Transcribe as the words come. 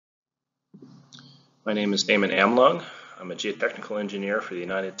My name is Damon Amlung. I'm a geotechnical engineer for the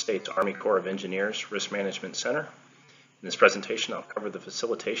United States Army Corps of Engineers Risk Management Center. In this presentation, I'll cover the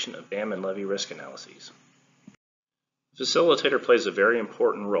facilitation of dam and levee risk analyses. The facilitator plays a very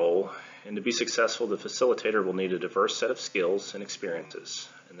important role, and to be successful, the facilitator will need a diverse set of skills and experiences,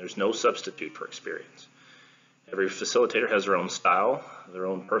 and there's no substitute for experience. Every facilitator has their own style, their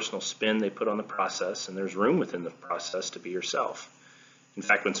own personal spin they put on the process, and there's room within the process to be yourself. In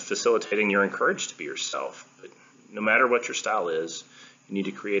fact, when facilitating, you're encouraged to be yourself. But no matter what your style is, you need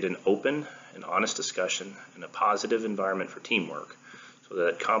to create an open and honest discussion and a positive environment for teamwork so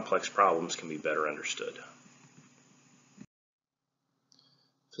that complex problems can be better understood.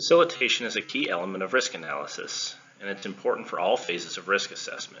 Facilitation is a key element of risk analysis, and it's important for all phases of risk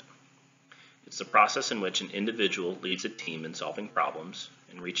assessment. It's the process in which an individual leads a team in solving problems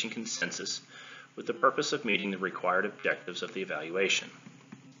and reaching consensus with the purpose of meeting the required objectives of the evaluation.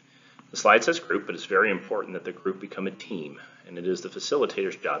 The slide says group, but it's very important that the group become a team, and it is the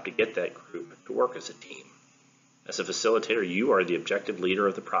facilitator's job to get that group to work as a team. As a facilitator, you are the objective leader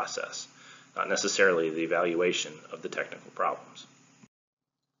of the process, not necessarily the evaluation of the technical problems.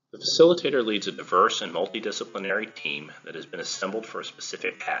 The facilitator leads a diverse and multidisciplinary team that has been assembled for a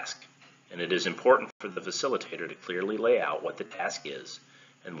specific task, and it is important for the facilitator to clearly lay out what the task is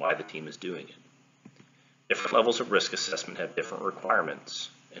and why the team is doing it. Different levels of risk assessment have different requirements,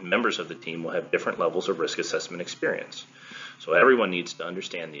 and members of the team will have different levels of risk assessment experience. So everyone needs to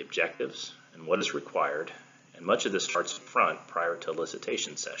understand the objectives and what is required, and much of this starts up front prior to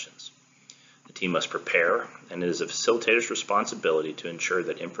elicitation sessions. The team must prepare, and it is a facilitator's responsibility to ensure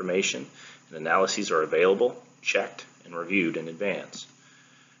that information and analyses are available, checked, and reviewed in advance.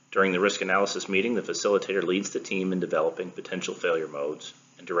 During the risk analysis meeting, the facilitator leads the team in developing potential failure modes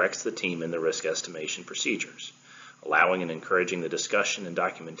and directs the team in the risk estimation procedures, allowing and encouraging the discussion and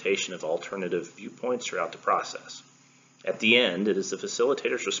documentation of alternative viewpoints throughout the process. At the end, it is the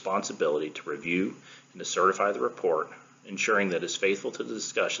facilitator's responsibility to review and to certify the report, ensuring that it is faithful to the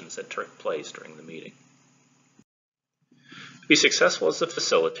discussions that took place during the meeting. To be successful as a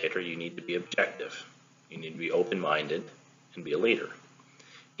facilitator, you need to be objective. You need to be open-minded and be a leader.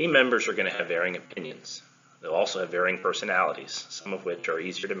 Team members are going to have varying opinions. They'll also have varying personalities, some of which are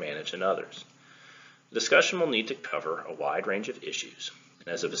easier to manage than others. The discussion will need to cover a wide range of issues, and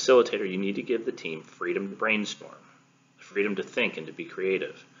as a facilitator, you need to give the team freedom to brainstorm, the freedom to think and to be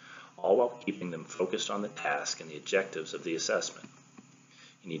creative, all while keeping them focused on the task and the objectives of the assessment.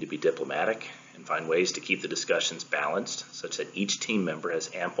 You need to be diplomatic and find ways to keep the discussions balanced such that each team member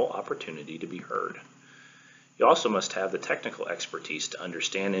has ample opportunity to be heard. You also must have the technical expertise to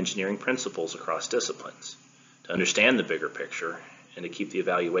understand engineering principles across disciplines, to understand the bigger picture, and to keep the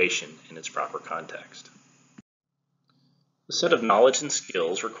evaluation in its proper context. The set of knowledge and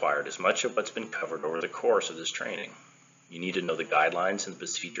skills required is much of what's been covered over the course of this training. You need to know the guidelines and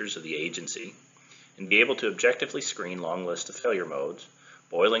procedures of the agency and be able to objectively screen long lists of failure modes,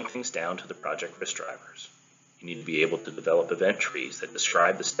 boiling things down to the project risk drivers. You need to be able to develop event trees that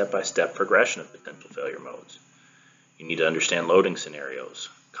describe the step-by-step progression of potential failure modes. You need to understand loading scenarios,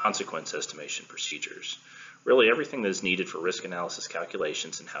 consequence estimation procedures, really everything that is needed for risk analysis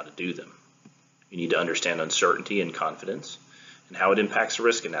calculations and how to do them. You need to understand uncertainty and confidence and how it impacts the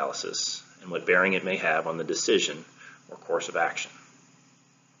risk analysis and what bearing it may have on the decision or course of action.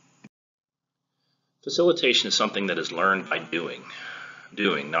 Facilitation is something that is learned by doing,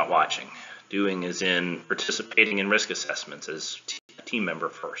 not watching. Doing is in participating in risk assessments as a team member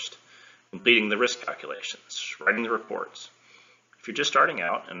first, completing the risk calculations, writing the reports. If you're just starting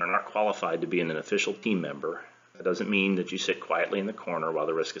out and are not qualified to be an official team member, that doesn't mean that you sit quietly in the corner while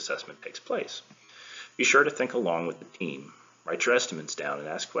the risk assessment takes place. Be sure to think along with the team. Write your estimates down and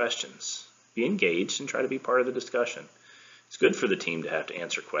ask questions. Be engaged and try to be part of the discussion. It's good for the team to have to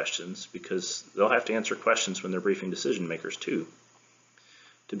answer questions because they'll have to answer questions when they're briefing decision makers too.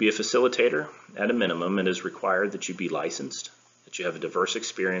 To be a facilitator, at a minimum, it is required that you be licensed, that you have a diverse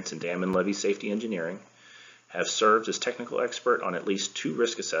experience in dam and levee safety engineering, have served as technical expert on at least 2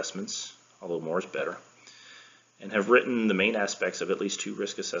 risk assessments, although more is better, and have written the main aspects of at least 2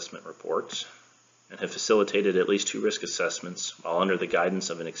 risk assessment reports, and have facilitated at least 2 risk assessments while under the guidance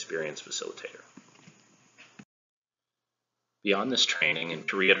of an experienced facilitator. Beyond this training, and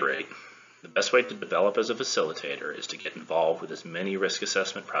to reiterate, the best way to develop as a facilitator is to get involved with as many risk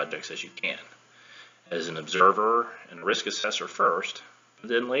assessment projects as you can, as an observer and a risk assessor first, but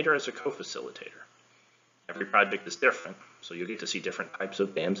then later as a co-facilitator. Every project is different, so you'll get to see different types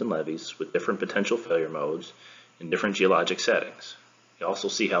of dams and levees with different potential failure modes in different geologic settings. You also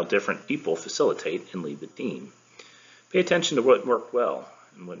see how different people facilitate and lead the team. Pay attention to what worked well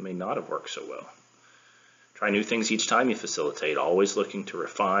and what may not have worked so well. Try new things each time you facilitate, always looking to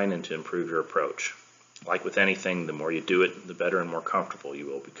refine and to improve your approach. Like with anything, the more you do it, the better and more comfortable you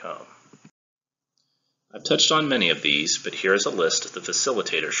will become. I've touched on many of these, but here is a list of the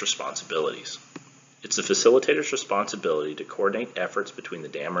facilitator's responsibilities. It's the facilitator's responsibility to coordinate efforts between the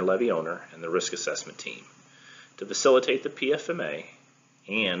dam or levee owner and the risk assessment team, to facilitate the PFMA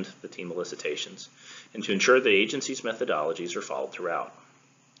and the team elicitations, and to ensure the agency's methodologies are followed throughout.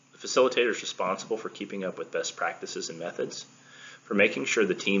 The facilitator is responsible for keeping up with best practices and methods, for making sure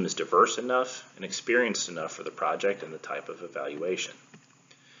the team is diverse enough and experienced enough for the project and the type of evaluation.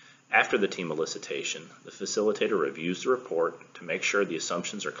 After the team elicitation, the facilitator reviews the report to make sure the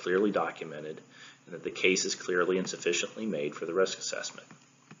assumptions are clearly documented and that the case is clearly and sufficiently made for the risk assessment.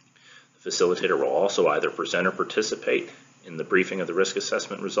 The facilitator will also either present or participate in the briefing of the risk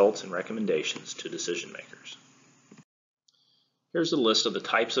assessment results and recommendations to decision makers. Here's a list of the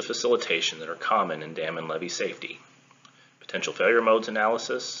types of facilitation that are common in dam and levee safety. Potential failure modes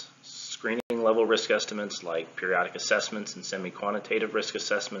analysis, screening level risk estimates like periodic assessments and semi-quantitative risk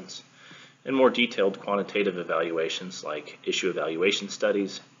assessments, and more detailed quantitative evaluations like issue evaluation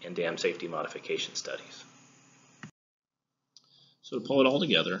studies and dam safety modification studies. So to pull it all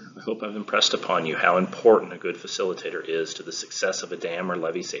together, I hope I've impressed upon you how important a good facilitator is to the success of a dam or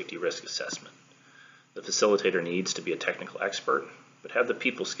levee safety risk assessment. The facilitator needs to be a technical expert, but have the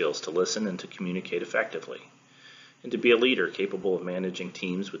people skills to listen and to communicate effectively, and to be a leader capable of managing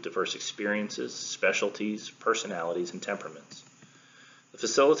teams with diverse experiences, specialties, personalities, and temperaments. The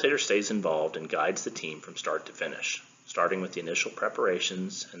facilitator stays involved and guides the team from start to finish, starting with the initial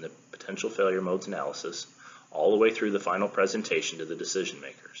preparations and the potential failure modes analysis, all the way through the final presentation to the decision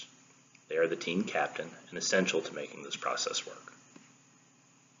makers. They are the team captain and essential to making this process work.